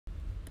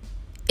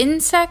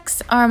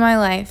Insects Are My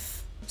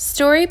Life.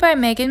 Story by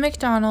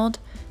McDonald.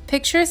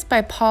 Pictures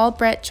by Paul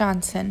Brett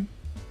Johnson.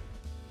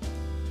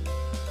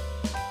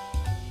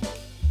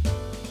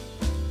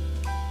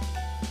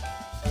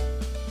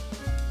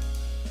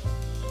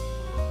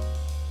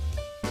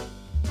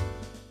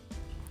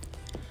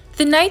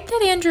 The night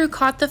that Andrew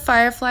caught the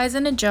fireflies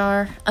in a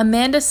jar,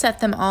 Amanda set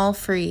them all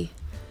free.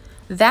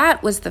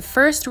 That was the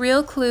first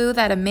real clue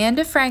that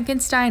Amanda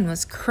Frankenstein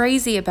was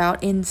crazy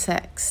about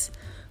insects.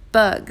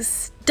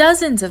 Bugs,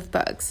 dozens of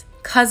bugs,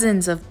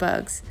 cousins of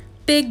bugs,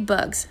 big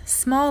bugs,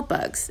 small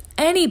bugs,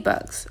 any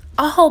bugs,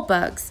 all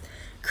bugs,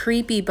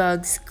 creepy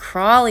bugs,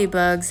 crawly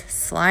bugs,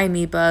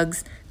 slimy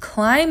bugs,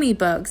 climby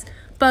bugs,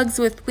 bugs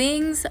with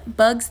wings,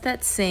 bugs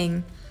that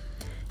sing.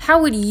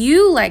 How would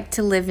you like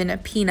to live in a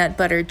peanut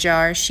butter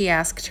jar? She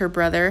asked her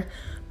brother.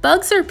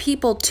 Bugs are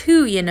people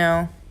too, you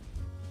know.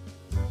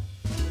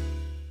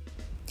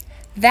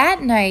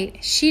 That night,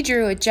 she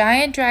drew a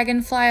giant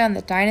dragonfly on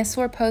the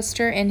dinosaur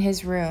poster in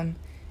his room,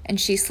 and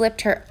she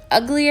slipped her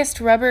ugliest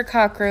rubber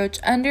cockroach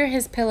under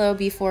his pillow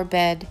before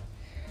bed.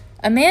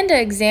 Amanda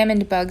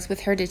examined bugs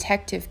with her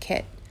detective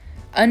kit.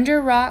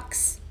 Under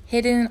rocks,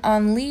 hidden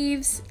on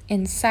leaves,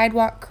 in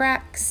sidewalk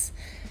cracks.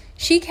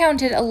 She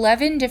counted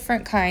 11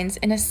 different kinds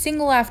in a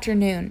single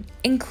afternoon,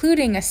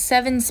 including a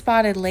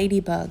 7-spotted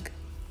ladybug.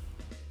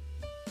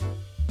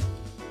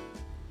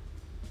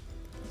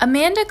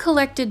 Amanda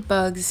collected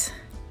bugs.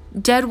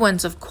 Dead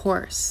ones, of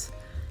course.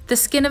 The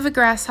skin of a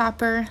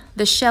grasshopper,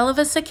 the shell of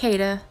a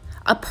cicada,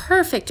 a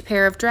perfect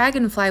pair of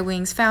dragonfly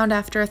wings found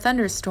after a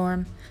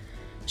thunderstorm.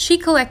 She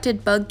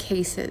collected bug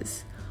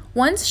cases.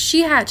 Once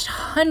she hatched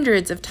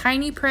hundreds of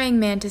tiny praying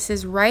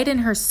mantises right in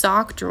her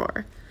sock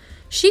drawer.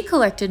 She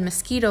collected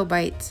mosquito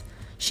bites.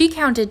 She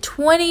counted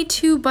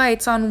 22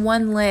 bites on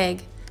one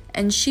leg,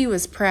 and she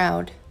was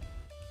proud.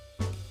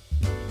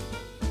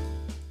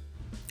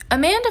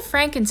 Amanda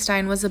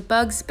Frankenstein was a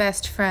bug's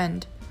best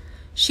friend.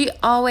 She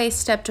always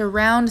stepped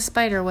around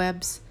spider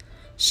webs.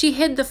 She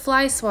hid the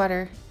fly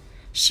swatter.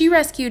 She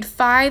rescued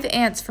 5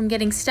 ants from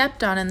getting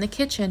stepped on in the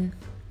kitchen.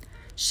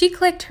 She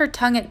clicked her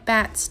tongue at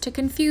bats to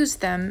confuse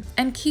them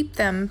and keep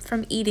them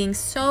from eating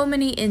so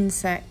many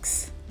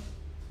insects.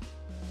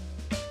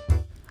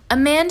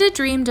 Amanda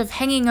dreamed of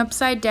hanging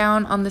upside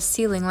down on the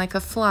ceiling like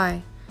a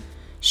fly.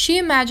 She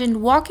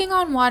imagined walking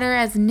on water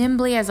as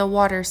nimbly as a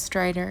water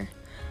strider.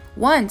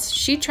 Once,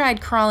 she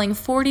tried crawling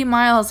 40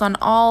 miles on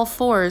all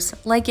fours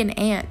like an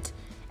ant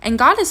and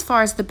got as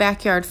far as the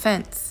backyard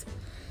fence.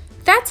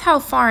 That's how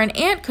far an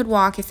ant could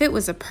walk if it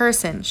was a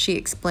person, she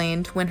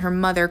explained when her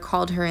mother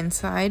called her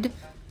inside.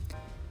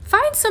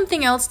 Find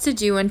something else to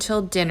do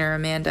until dinner,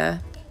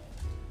 Amanda.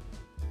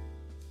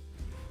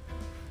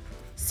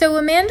 So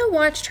Amanda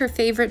watched her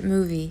favorite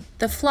movie,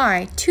 The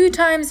Fly, 2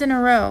 times in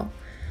a row.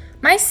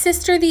 My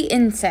sister the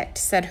insect,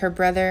 said her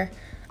brother.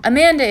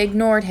 Amanda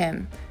ignored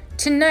him.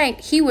 Tonight,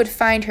 he would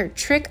find her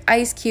trick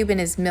ice cube in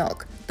his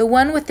milk, the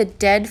one with the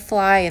dead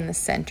fly in the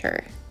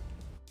center.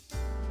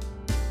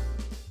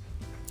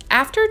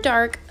 After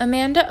dark,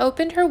 Amanda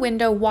opened her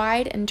window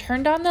wide and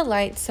turned on the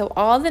light so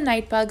all the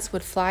night bugs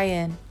would fly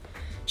in.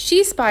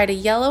 She spied a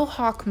yellow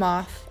hawk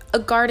moth, a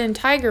garden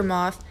tiger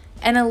moth,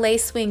 and a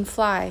lacewing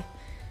fly.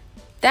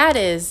 That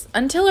is,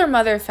 until her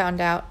mother found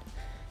out.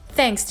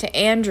 Thanks to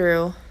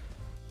Andrew.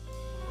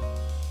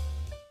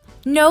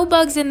 No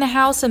bugs in the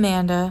house,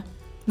 Amanda.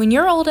 When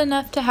you're old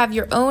enough to have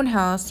your own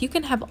house, you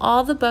can have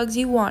all the bugs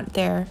you want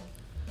there.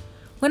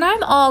 When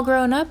I'm all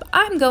grown up,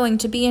 I'm going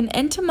to be an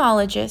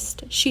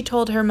entomologist, she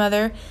told her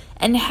mother,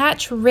 and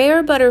hatch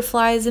rare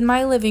butterflies in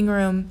my living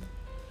room.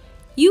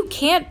 You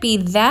can't be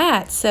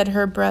that, said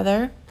her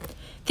brother.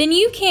 Then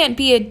you can't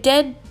be a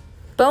dead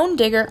bone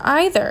digger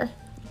either.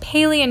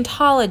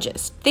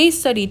 Paleontologist. They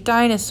study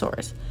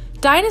dinosaurs.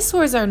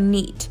 Dinosaurs are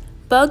neat.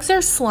 Bugs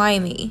are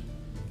slimy.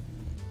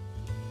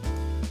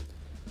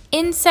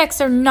 Insects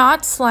are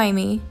not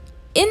slimy.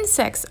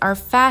 Insects are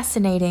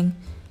fascinating.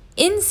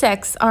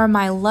 Insects are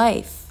my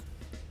life.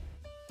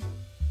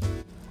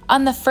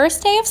 On the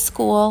first day of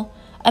school,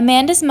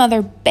 Amanda's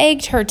mother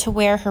begged her to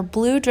wear her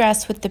blue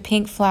dress with the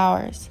pink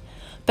flowers.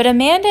 But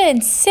Amanda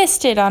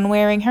insisted on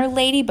wearing her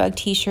ladybug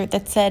t-shirt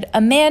that said,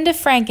 Amanda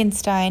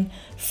Frankenstein,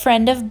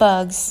 friend of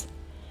bugs.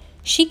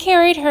 She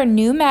carried her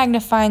new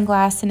magnifying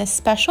glass in a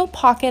special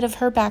pocket of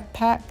her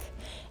backpack,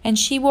 and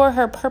she wore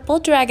her purple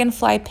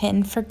dragonfly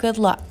pin for good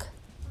luck.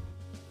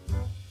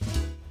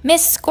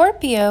 Miss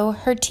Scorpio,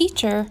 her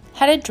teacher,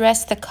 had a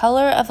dress the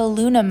color of a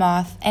Luna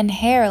moth and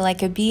hair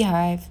like a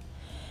beehive.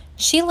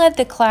 She led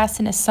the class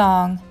in a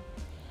song.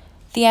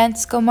 The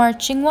ants go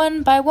marching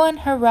one by one,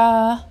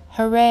 hurrah,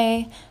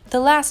 hooray. The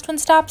last one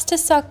stops to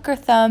suck her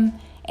thumb,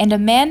 and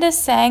Amanda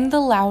sang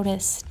the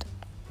loudest.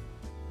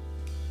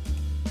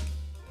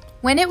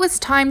 When it was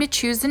time to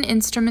choose an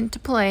instrument to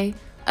play,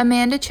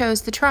 Amanda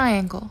chose the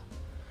triangle.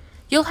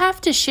 You'll have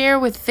to share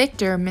with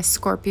Victor, Miss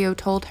Scorpio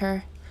told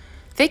her.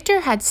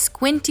 Victor had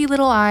squinty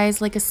little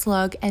eyes like a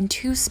slug and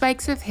 2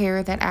 spikes of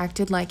hair that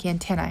acted like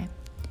antennae.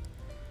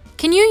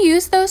 Can you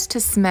use those to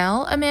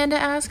smell? Amanda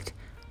asked.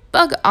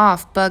 "Bug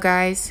off, Bug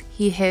Eyes,"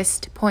 he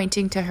hissed,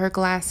 pointing to her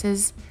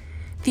glasses.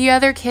 The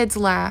other kids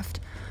laughed.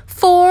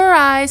 "4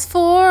 eyes,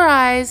 4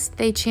 eyes,"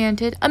 they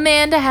chanted.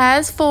 "Amanda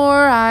has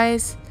 4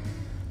 eyes."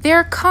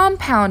 "They're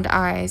compound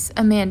eyes,"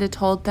 Amanda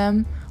told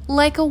them,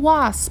 "like a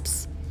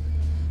wasp's."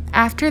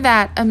 After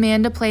that,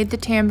 Amanda played the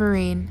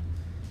tambourine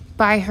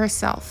by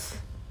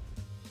herself.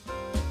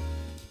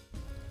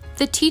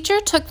 The teacher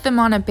took them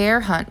on a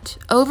bear hunt,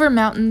 over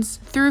mountains,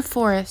 through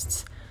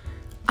forests.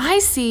 "I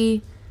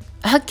see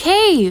a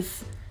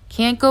cave.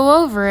 Can't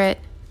go over it.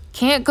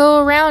 Can't go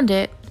around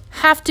it.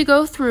 Have to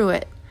go through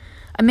it."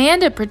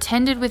 Amanda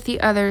pretended with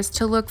the others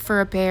to look for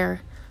a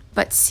bear,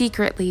 but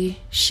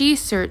secretly she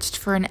searched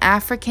for an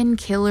African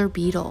killer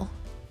beetle.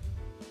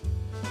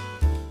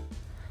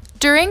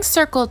 During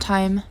circle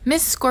time,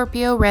 Miss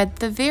Scorpio read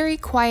The Very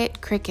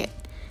Quiet Cricket,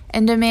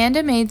 and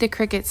Amanda made the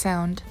cricket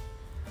sound.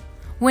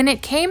 When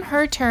it came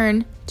her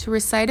turn to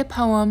recite a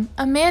poem,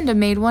 Amanda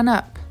made one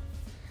up.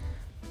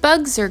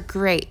 "Bugs are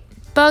great.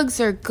 Bugs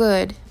are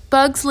good.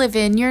 Bugs live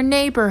in your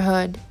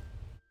neighborhood."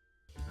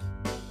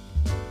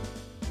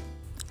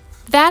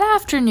 That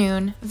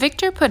afternoon,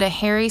 Victor put a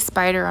hairy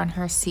spider on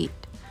her seat.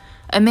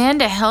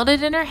 Amanda held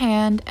it in her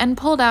hand and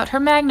pulled out her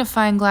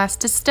magnifying glass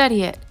to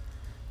study it.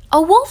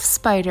 "A wolf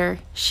spider,"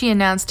 she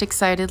announced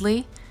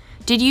excitedly.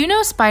 "Did you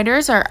know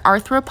spiders are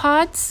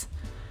arthropods?"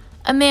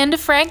 "Amanda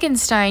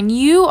Frankenstein,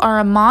 you are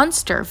a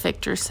monster,"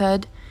 Victor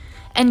said.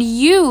 "And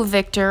you,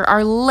 Victor,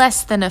 are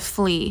less than a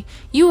flea.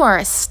 You are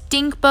a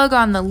stink bug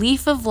on the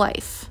leaf of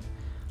life."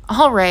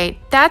 "All right,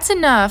 that's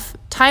enough.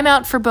 Time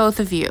out for both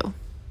of you."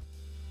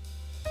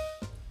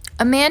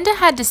 Amanda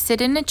had to sit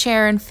in a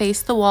chair and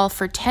face the wall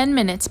for 10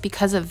 minutes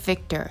because of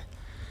Victor.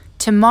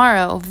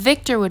 Tomorrow,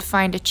 Victor would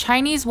find a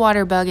Chinese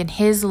water bug in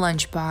his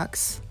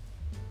lunchbox.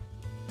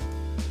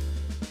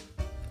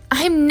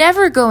 "I'm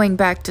never going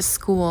back to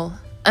school,"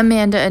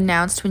 Amanda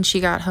announced when she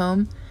got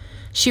home.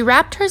 She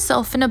wrapped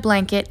herself in a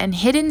blanket and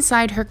hid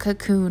inside her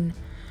cocoon.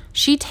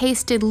 She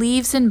tasted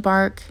leaves and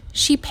bark.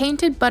 She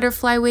painted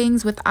butterfly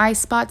wings with eye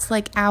spots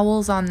like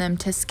owls on them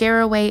to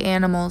scare away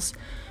animals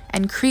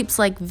and creeps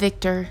like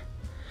Victor.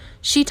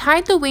 She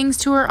tied the wings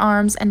to her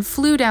arms and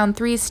flew down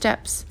 3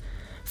 steps.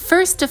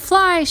 "First to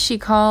fly," she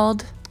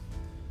called.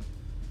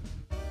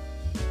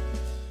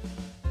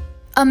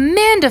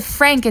 "Amanda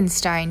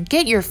Frankenstein,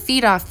 get your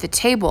feet off the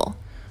table,"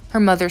 her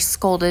mother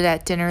scolded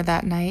at dinner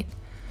that night.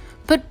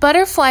 "But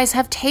butterflies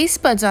have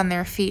taste buds on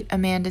their feet,"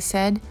 Amanda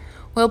said.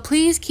 "Well,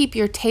 please keep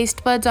your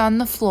taste buds on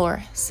the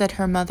floor," said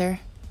her mother.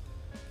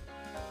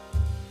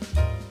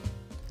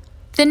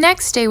 The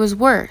next day was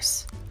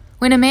worse.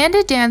 When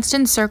Amanda danced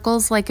in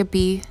circles like a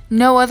bee,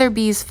 no other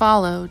bees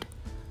followed.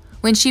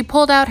 When she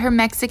pulled out her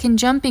Mexican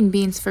jumping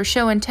beans for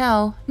show and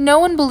tell, no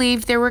one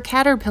believed there were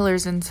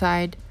caterpillars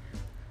inside.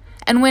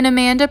 And when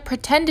Amanda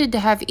pretended to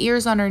have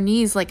ears on her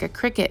knees like a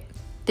cricket,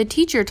 the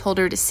teacher told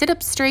her to sit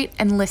up straight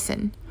and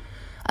listen.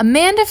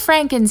 "Amanda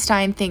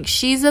Frankenstein thinks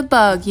she's a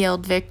bug,"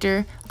 yelled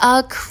Victor.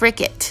 "A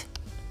cricket."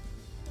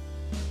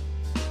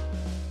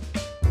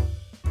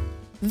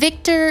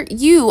 "Victor,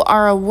 you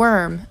are a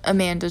worm,"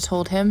 Amanda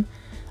told him.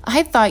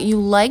 "I thought you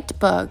liked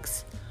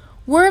bugs."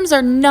 "Worms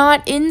are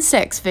not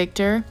insects,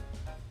 Victor."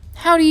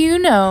 "How do you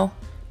know?"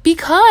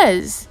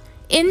 "Because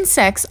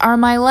insects are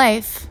my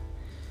life."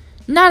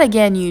 "Not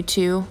again, you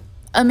two.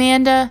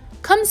 Amanda,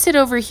 come sit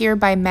over here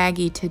by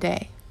Maggie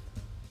today."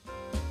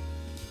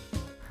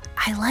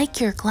 "I like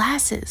your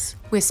glasses,"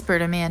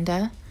 whispered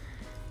Amanda.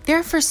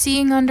 "They're for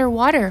seeing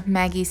underwater,"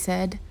 Maggie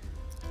said.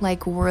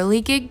 "Like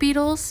whirligig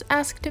beetles?"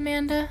 asked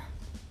Amanda.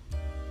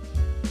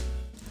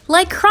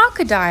 "Like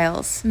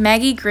crocodiles,"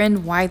 Maggie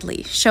grinned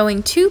widely,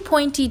 showing 2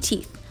 pointy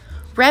teeth.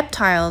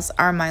 "Reptiles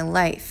are my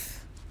life."